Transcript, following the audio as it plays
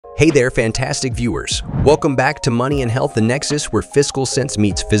Hey there, fantastic viewers. Welcome back to Money and Health, the nexus where fiscal sense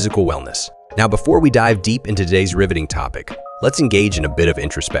meets physical wellness. Now, before we dive deep into today's riveting topic, let's engage in a bit of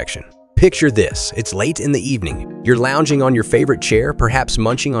introspection. Picture this. It's late in the evening. You're lounging on your favorite chair, perhaps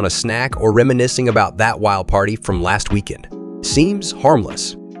munching on a snack or reminiscing about that wild party from last weekend. Seems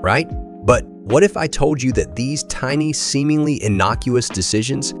harmless, right? But what if I told you that these tiny, seemingly innocuous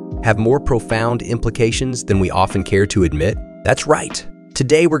decisions have more profound implications than we often care to admit? That's right.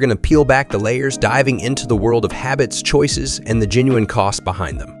 Today, we're going to peel back the layers, diving into the world of habits, choices, and the genuine cost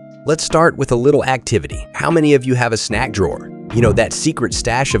behind them. Let's start with a little activity. How many of you have a snack drawer? You know, that secret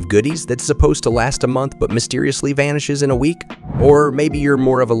stash of goodies that's supposed to last a month but mysteriously vanishes in a week? Or maybe you're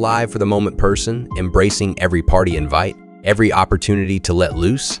more of a live-for-the-moment person, embracing every party invite, every opportunity to let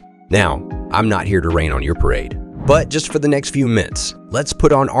loose? Now, I'm not here to rain on your parade. But just for the next few minutes, let's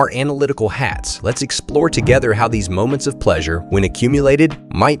put on our analytical hats. Let's explore together how these moments of pleasure, when accumulated,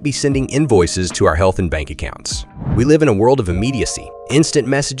 might be sending invoices to our health and bank accounts. We live in a world of immediacy, instant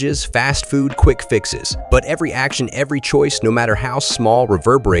messages, fast food, quick fixes. But every action, every choice, no matter how small,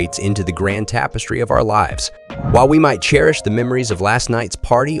 reverberates into the grand tapestry of our lives. While we might cherish the memories of last night's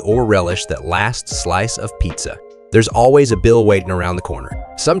party or relish that last slice of pizza, there's always a bill waiting around the corner.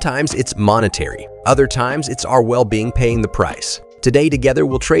 Sometimes it's monetary. Other times it's our well-being paying the price. Today together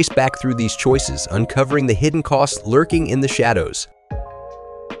we'll trace back through these choices, uncovering the hidden costs lurking in the shadows.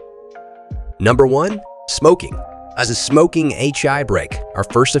 Number 1. Smoking. As a smoking HI break, our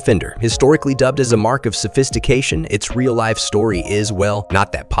first offender, historically dubbed as a mark of sophistication, its real-life story is, well,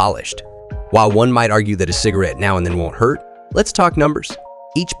 not that polished. While one might argue that a cigarette now and then won't hurt, let's talk numbers.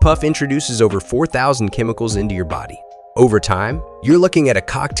 Each puff introduces over 4,000 chemicals into your body. Over time, you're looking at a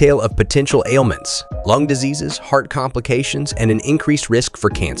cocktail of potential ailments, lung diseases, heart complications, and an increased risk for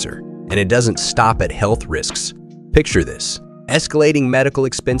cancer. And it doesn't stop at health risks. Picture this: escalating medical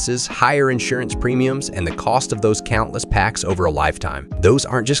expenses, higher insurance premiums, and the cost of those countless packs over a lifetime. Those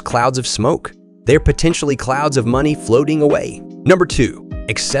aren't just clouds of smoke. They're potentially clouds of money floating away. Number 2.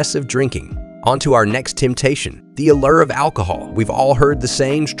 Excessive drinking. On to our next temptation, the allure of alcohol. We've all heard the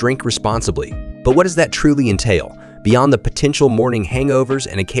sayings, drink responsibly. But what does that truly entail? Beyond the potential morning hangovers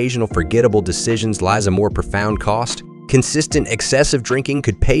and occasional forgettable decisions lies a more profound cost. Consistent excessive drinking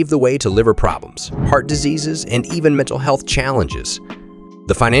could pave the way to liver problems, heart diseases, and even mental health challenges.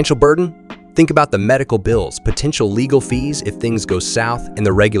 The financial burden? Think about the medical bills, potential legal fees if things go south, and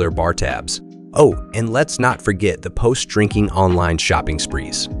the regular bar tabs. Oh, and let's not forget the post-drinking online shopping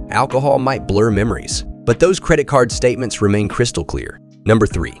sprees. Alcohol might blur memories, but those credit card statements remain crystal clear. Number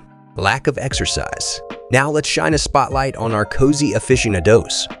 3. Lack of exercise. Now let's shine a spotlight on our cozy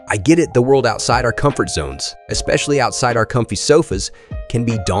aficionados. I get it, the world outside our comfort zones, especially outside our comfy sofas, can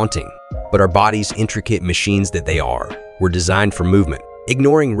be daunting. But our bodies, intricate machines that they are, were designed for movement.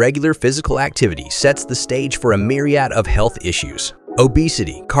 Ignoring regular physical activity sets the stage for a myriad of health issues.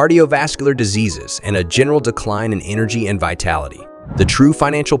 Obesity, cardiovascular diseases, and a general decline in energy and vitality. The true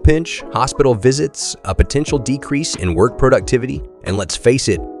financial pinch, hospital visits, a potential decrease in work productivity, and let's face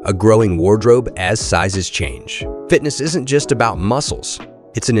it, a growing wardrobe as sizes change. Fitness isn't just about muscles,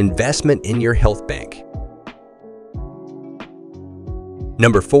 it's an investment in your health bank.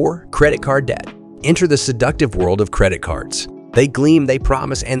 Number 4. Credit card debt. Enter the seductive world of credit cards. They gleam, they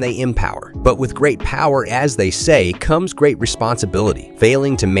promise, and they empower. But with great power, as they say, comes great responsibility.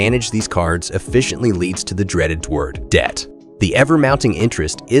 Failing to manage these cards efficiently leads to the dreaded word, debt. The ever-mounting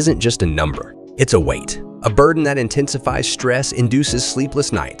interest isn't just a number, it's a weight. A burden that intensifies stress, induces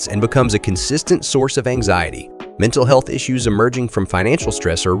sleepless nights, and becomes a consistent source of anxiety. Mental health issues emerging from financial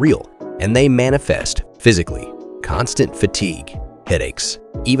stress are real, and they manifest physically. Constant fatigue, headaches,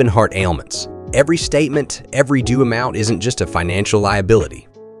 even heart ailments. Every statement, every due amount isn't just a financial liability.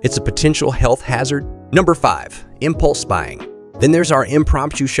 It's a potential health hazard. Number 5. Impulse buying. Then there's our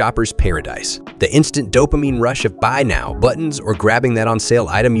impromptu shopper's paradise. The instant dopamine rush of buy now buttons or grabbing that on sale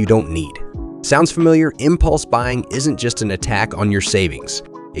item you don't need. Sounds familiar? Impulse buying isn't just an attack on your savings.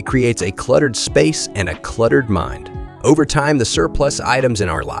 It creates a cluttered space and a cluttered mind. Over time, the surplus items in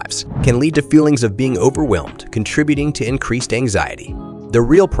our lives can lead to feelings of being overwhelmed, contributing to increased anxiety. The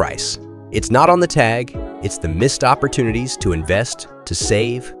real price, it's not on the tag, it's the missed opportunities to invest, to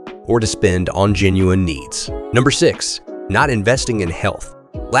save, or to spend on genuine needs. Number 6. Not investing in health.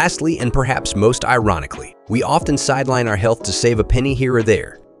 Lastly, and perhaps most ironically, we often sideline our health to save a penny here or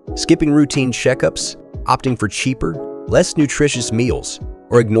there. Skipping routine checkups, opting for cheaper, less nutritious meals,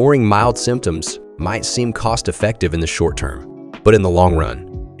 or ignoring mild symptoms might seem cost-effective in the short term. But in the long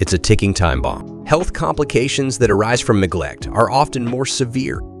run, it's a ticking time bomb. Health complications that arise from neglect are often more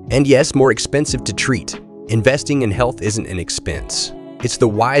severe and, yes, more expensive to treat. Investing in health isn't an expense. It's the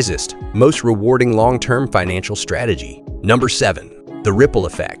wisest, most rewarding long-term financial strategy. Number 7. The ripple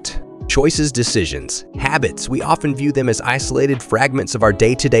effect. Choices, decisions, habits, we often view them as isolated fragments of our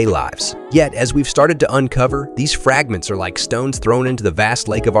day-to-day lives. Yet, as we've started to uncover, these fragments are like stones thrown into the vast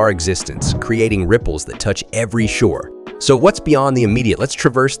lake of our existence, creating ripples that touch every shore. So what's beyond the immediate? Let's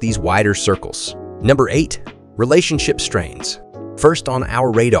traverse these wider circles. Number 8. Relationship strains. First on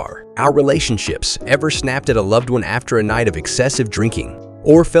our radar, our relationships. Ever snapped at a loved one after a night of excessive drinking?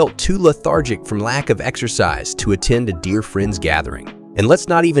 Or felt too lethargic from lack of exercise to attend a dear friend's gathering? And let's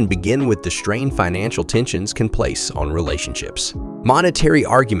not even begin with the strain financial tensions can place on relationships. Monetary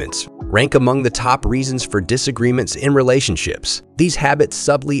arguments rank among the top reasons for disagreements in relationships. These habits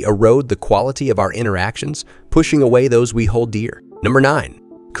subtly erode the quality of our interactions, pushing away those we hold dear. Number 9.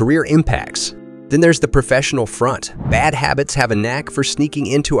 Career impacts. Then there's the professional front. Bad habits have a knack for sneaking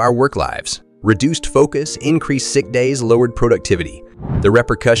into our work lives. Reduced focus, increased sick days, lowered productivity. The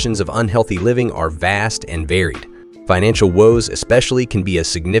repercussions of unhealthy living are vast and varied. Financial woes especially can be a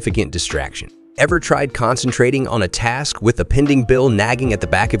significant distraction. Ever tried concentrating on a task with a pending bill nagging at the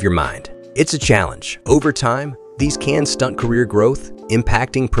back of your mind? It's a challenge. Over time, these can stunt career growth,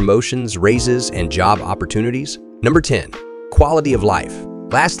 impacting promotions, raises, and job opportunities. Number 10. Quality of life.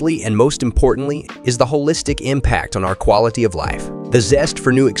 Lastly, and most importantly, is the holistic impact on our quality of life. The zest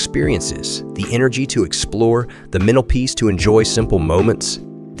for new experiences, the energy to explore, the mental peace to enjoy simple moments.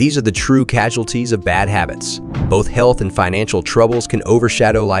 These are the true casualties of bad habits. Both health and financial troubles can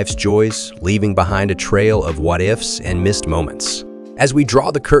overshadow life's joys, leaving behind a trail of what-ifs and missed moments. As we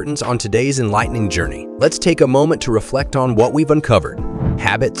draw the curtains on today's enlightening journey, let's take a moment to reflect on what we've uncovered.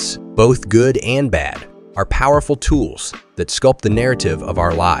 Habits, both good and bad, are powerful tools that sculpt the narrative of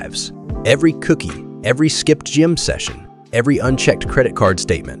our lives. Every cookie, every skipped gym session, every unchecked credit card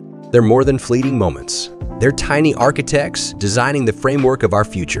statement, they're more than fleeting moments. They're tiny architects designing the framework of our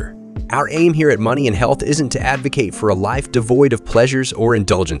future. Our aim here at Money and Health isn't to advocate for a life devoid of pleasures or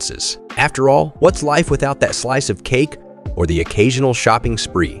indulgences. After all, what's life without that slice of cake or the occasional shopping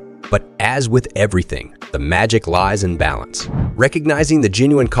spree? But as with everything, the magic lies in balance. Recognizing the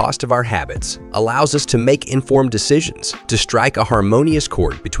genuine cost of our habits allows us to make informed decisions, to strike a harmonious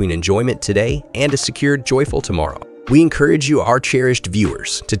chord between enjoyment today and a secured, joyful tomorrow. We encourage you, our cherished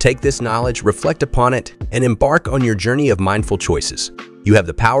viewers, to take this knowledge, reflect upon it, and embark on your journey of mindful choices. You have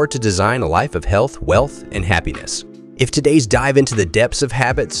the power to design a life of health, wealth, and happiness. If today's dive into the depths of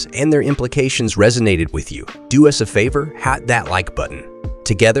habits and their implications resonated with you, do us a favor, hit that like button.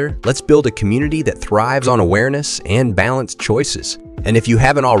 Together, let's build a community that thrives on awareness and balanced choices. And if you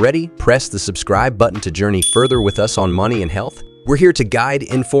haven't already, press the subscribe button to journey further with us on Money and Health. We're here to guide,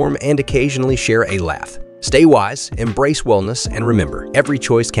 inform, and occasionally share a laugh. Stay wise, embrace wellness, and remember, every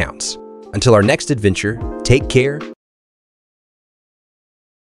choice counts. Until our next adventure, take care,